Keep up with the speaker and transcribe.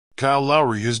Kyle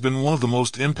Lowry has been one of the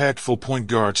most impactful point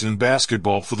guards in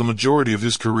basketball for the majority of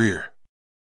his career.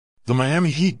 The Miami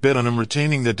Heat bet on him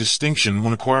retaining that distinction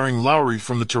when acquiring Lowry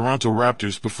from the Toronto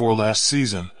Raptors before last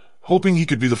season, hoping he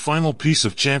could be the final piece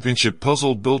of championship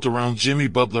puzzle built around Jimmy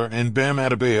Butler and Bam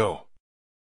Adebayo.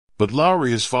 But Lowry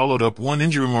has followed up one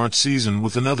injury-marred season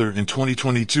with another in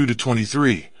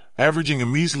 2022-23, averaging a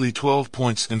measly 12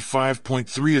 points and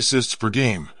 5.3 assists per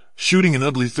game, shooting an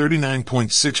ugly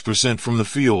 39.6% from the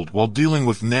field while dealing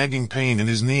with nagging pain in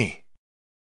his knee.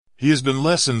 He has been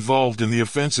less involved in the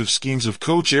offensive schemes of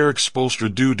coach Erik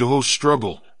Spoelstra due to Ho's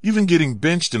struggle, even getting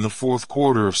benched in the fourth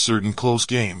quarter of certain close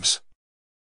games.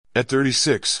 At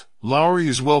 36, Lowry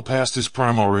is well past his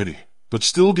prime already, but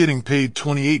still getting paid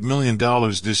 $28 million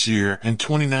this year and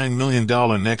 $29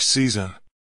 million next season.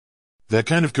 That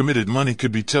kind of committed money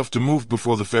could be tough to move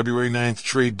before the February 9th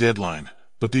trade deadline,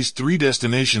 but these three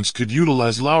destinations could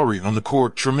utilize Lowry on the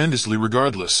court tremendously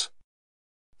regardless.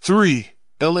 3.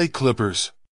 LA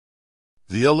Clippers.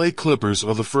 The LA Clippers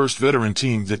are the first veteran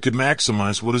team that could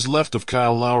maximize what is left of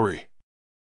Kyle Lowry.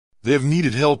 They have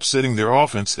needed help setting their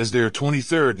offense as they are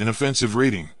 23rd in offensive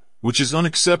rating, which is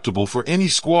unacceptable for any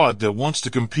squad that wants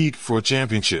to compete for a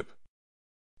championship.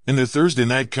 In their Thursday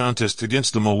night contest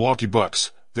against the Milwaukee Bucks,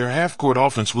 their half-court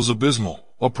offense was abysmal,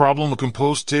 a problem a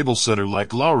composed table setter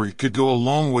like Lowry could go a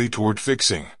long way toward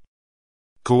fixing.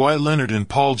 Kawhi Leonard and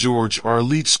Paul George are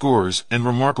elite scorers and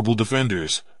remarkable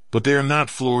defenders, but they are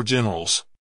not floor generals.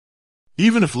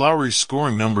 Even if Lowry's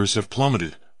scoring numbers have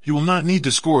plummeted, he will not need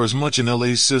to score as much in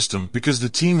LA's system because the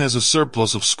team has a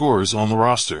surplus of scorers on the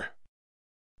roster.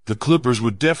 The Clippers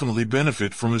would definitely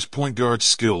benefit from his point guard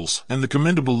skills and the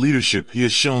commendable leadership he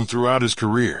has shown throughout his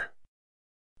career.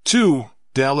 2.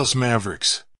 Dallas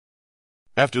Mavericks.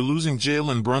 After losing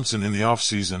Jalen Brunson in the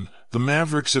offseason, the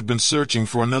Mavericks have been searching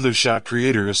for another shot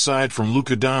creator aside from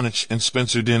Luka Doncic and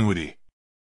Spencer Dinwiddie.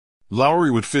 Lowry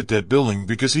would fit that billing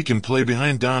because he can play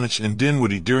behind Doncic and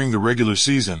Dinwiddie during the regular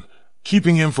season,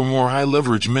 keeping him for more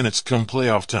high-leverage minutes come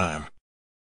playoff time.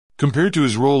 Compared to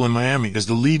his role in Miami as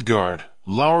the lead guard,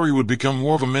 Lowry would become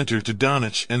more of a mentor to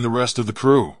Doncic and the rest of the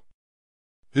crew.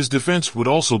 His defense would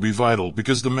also be vital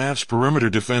because the Mavs' perimeter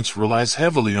defense relies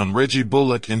heavily on Reggie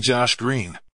Bullock and Josh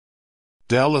Green.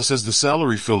 Dallas has the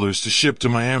salary fillers to ship to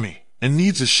Miami and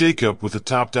needs a shakeup with a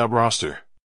topped-out roster.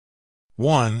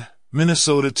 1.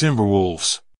 Minnesota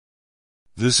Timberwolves.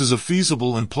 This is a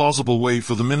feasible and plausible way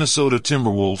for the Minnesota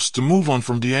Timberwolves to move on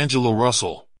from D'Angelo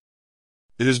Russell.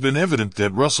 It has been evident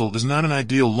that Russell is not an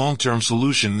ideal long-term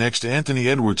solution next to Anthony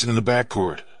Edwards in the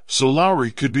backcourt, so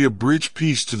Lowry could be a bridge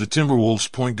piece to the Timberwolves'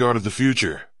 point guard of the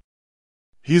future.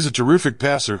 He is a terrific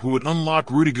passer who would unlock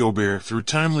Rudy Gobert through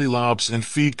timely lobs and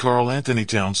feed Karl Anthony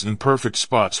Towns in perfect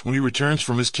spots when he returns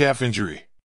from his calf injury.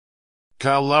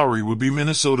 Kyle Lowry would be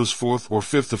Minnesota's fourth or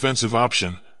fifth offensive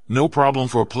option, no problem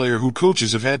for a player who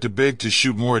coaches have had to beg to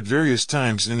shoot more at various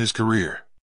times in his career.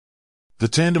 The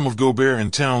tandem of Gobert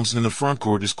and Towns in the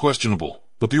frontcourt is questionable,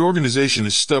 but the organization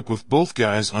is stuck with both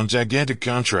guys on gigantic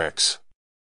contracts.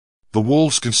 The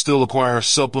Wolves can still acquire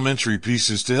supplementary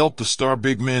pieces to help the star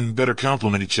big men better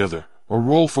complement each other, a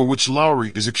role for which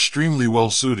Lowry is extremely well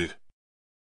suited.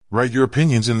 Write your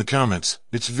opinions in the comments,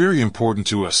 it's very important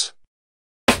to us.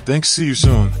 Thanks, see you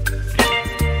soon.